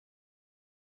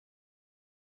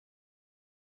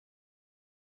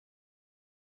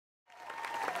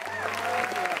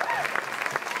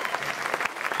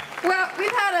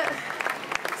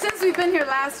since we've been here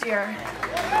last year,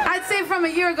 I'd say from a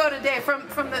year ago today,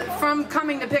 from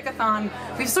coming to Pickathon,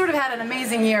 we've sort of had an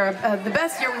amazing year, the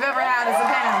best year we've ever had as a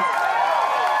band.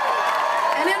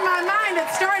 And in my mind, it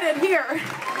started here.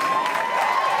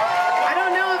 I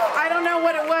don't know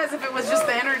what it was, if it was just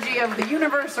the energy of the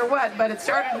universe or what, but it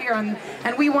started here, and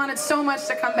we wanted so much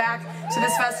to come back to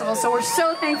this festival, so we're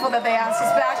so thankful that they asked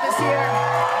us back this year.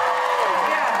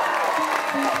 Yeah.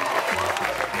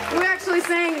 We actually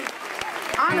sang,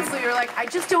 honestly, you're like, I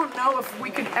just don't know if we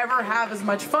could ever have as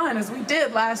much fun as we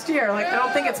did last year. Like, I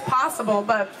don't think it's possible,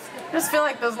 but I just feel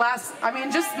like those last, I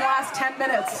mean, just the last 10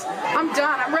 minutes, I'm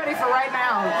done. I'm ready for right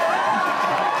now.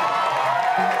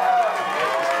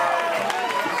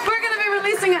 We're going to be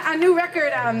releasing a new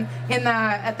record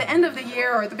at the end of the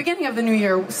year or at the beginning of the new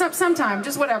year, sometime,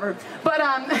 just whatever. But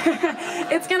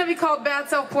it's going to be called Bad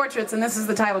Self-Portraits, and this is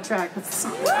the title track. That's the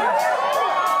song.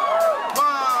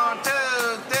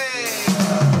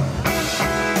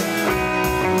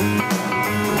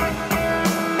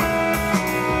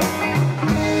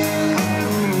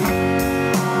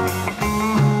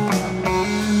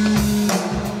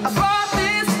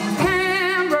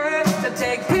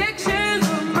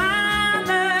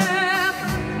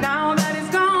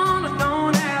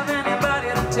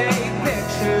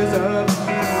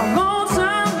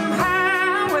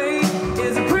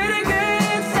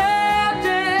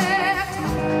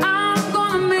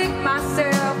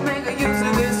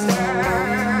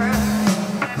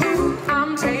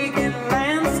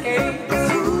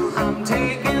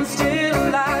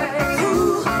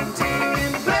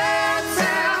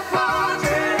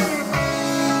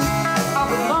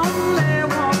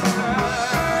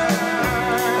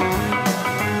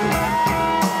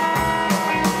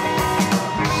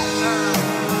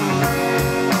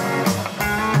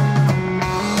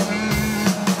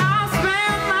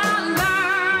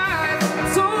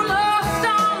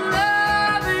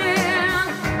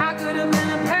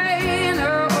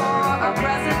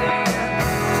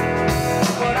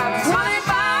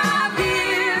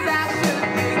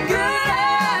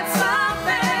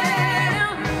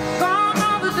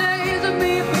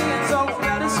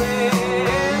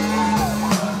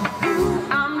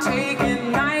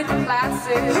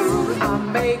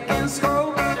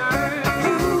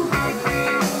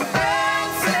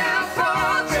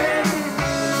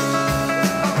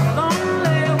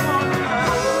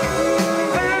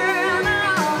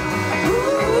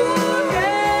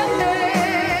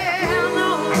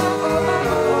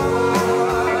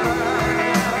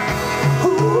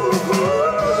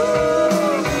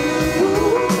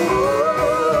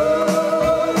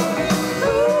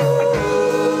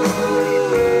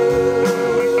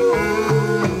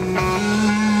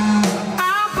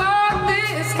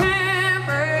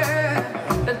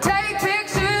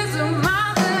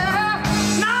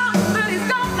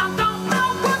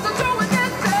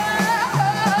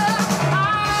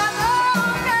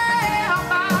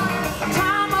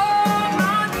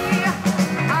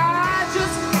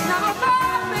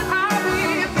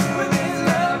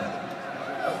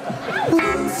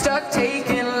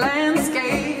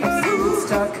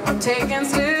 Taking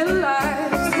still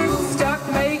life.